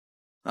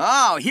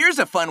Oh, here's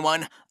a fun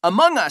one.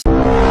 Among Us.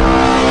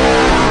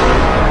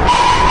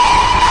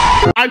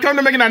 I come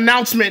to make an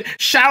announcement.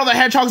 Shadow the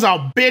Hedgehog's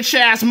a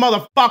bitch-ass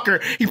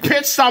motherfucker. He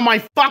pitched on my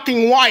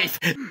fucking wife.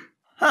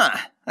 Huh,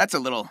 that's a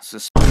little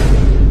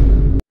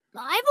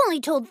I've only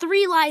told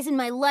 3 lies in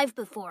my life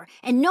before,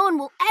 and no one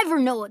will ever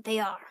know what they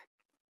are.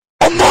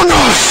 Among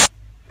Us!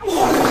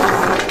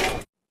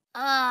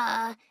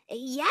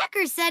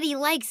 Yacker said he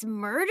likes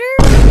murder?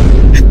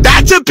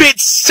 That's a bit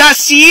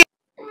sussy!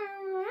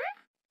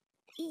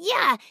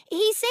 Yeah,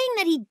 he's saying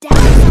that he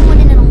downed someone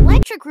in an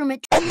electric room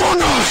at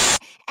Among Us!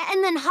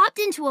 and then hopped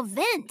into a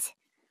vent.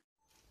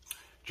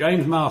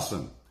 James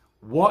Marston,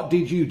 what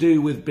did you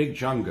do with Big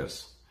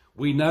Chungus?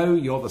 We know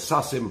you're the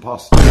sus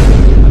imposter,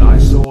 and I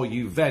saw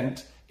you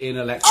vent in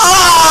electric.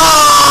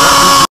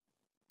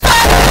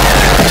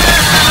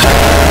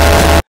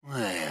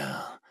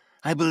 Well,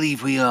 I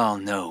believe we all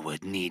know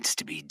what needs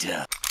to be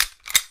done.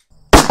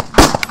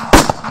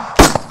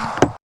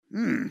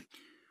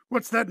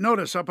 What's that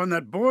notice up on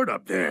that board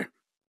up there?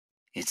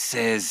 It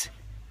says...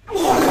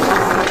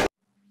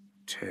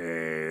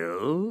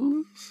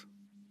 Tails?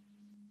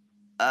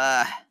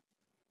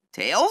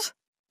 Tails?